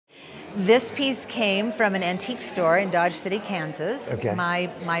This piece came from an antique store in Dodge City, Kansas. Okay.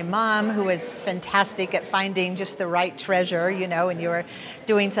 My mom, who was fantastic at finding just the right treasure, you know, when you were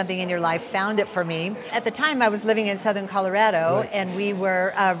doing something in your life, found it for me. At the time, I was living in southern Colorado, right. and we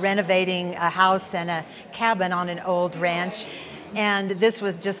were renovating a house and a cabin on an old ranch. And this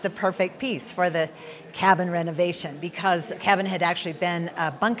was just the perfect piece for the cabin renovation, because the cabin had actually been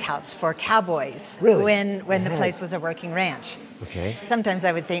a bunkhouse for cowboys. Really? When the place was a working ranch. Okay. Sometimes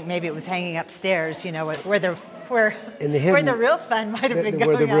I would think maybe it was hanging upstairs, you know, where the real fun might have been going on.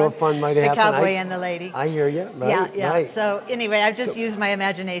 Where the real fun might have happened. The cowboy and the lady. I hear you. Right, yeah, yeah. Right. So anyway, I've just used my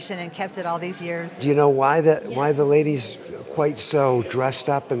imagination and kept it all these years. Do you know why the lady's quite so dressed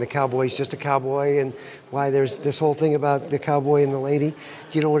up and the cowboy's just a cowboy, and why there's this whole thing about the cowboy and the lady?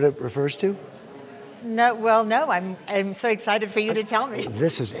 Do you know what it refers to? No, well, no. I'm so excited for you to tell me.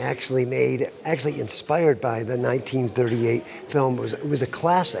 This was actually inspired by the 1938 film. It was a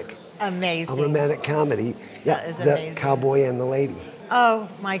classic. Amazing. A romantic comedy. That is The amazing. Cowboy and the Lady. Oh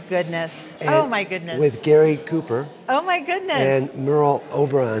my goodness. Oh my goodness. With Gary Cooper. Oh my goodness. And Merle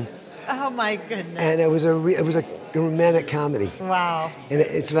Oberon. Oh my goodness. And it was a romantic comedy. Wow. And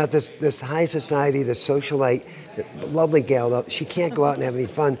it's about this high society, this socialite, lovely gal. Though she can't go out and have any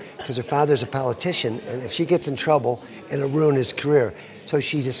fun because her father's a politician, and if she gets in trouble, it'll ruin his career. So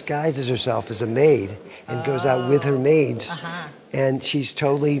she disguises herself as a maid and goes out with her maids, and she's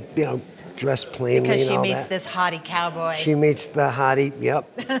totally, dressed plainly because and she all meets that. this hottie cowboy. She meets the hottie.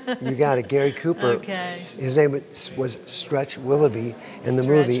 Yep, you got it. Gary Cooper. Okay. His name was Stretch Willoughby in the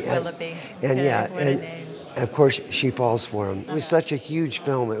movie. Willoughby. And Okay, yeah, what a name. of course, she falls for him. It was such a huge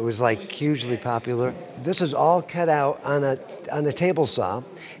film. It was like hugely popular. This was all cut out on a table saw,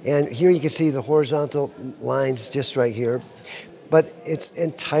 and here you can see the horizontal lines just right here, but it's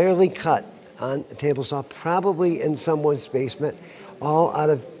entirely cut on a table saw, probably in someone's basement, all out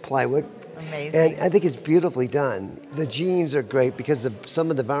of plywood. Amazing. And I think it's beautifully done. The jeans are great because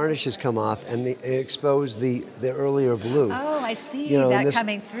some of the varnishes come off and they expose the earlier blue. Oh, I see that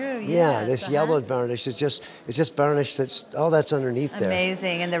coming through. Yeah, Yes, this yellowed varnish. It's just varnish. That's underneath there.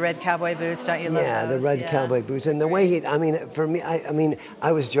 Amazing. And the red cowboy boots, don't you love those? Yeah, the red cowboy boots. And the way for me,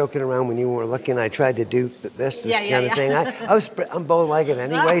 I was joking around when you were looking. I tried to do this kind of thing. I'm bow-legged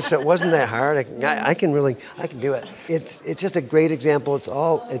anyway, so it wasn't that hard. I can do it. It's just a great example. It's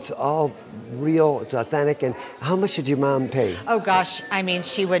all real. It's authentic. And how much did your mom pay? Oh gosh,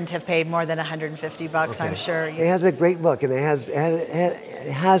 she wouldn't have paid more than $150, I'm sure. It has a great look, and it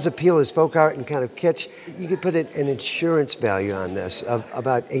has appeal as folk art and kind of kitsch. You could put an insurance value on this of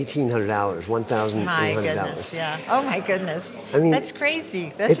about $1,800, $1,800. My goodness, yeah. Oh my goodness. That's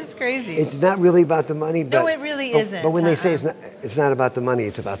crazy. That's just crazy. It's not really about the money, but no, it really isn't. But when they say it's not about the money,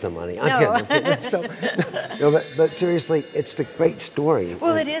 it's about the money. I'm kidding. So, but seriously, it's the great story.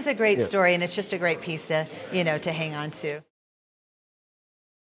 Well, it is a great story, and it's just a great piece to hang on to.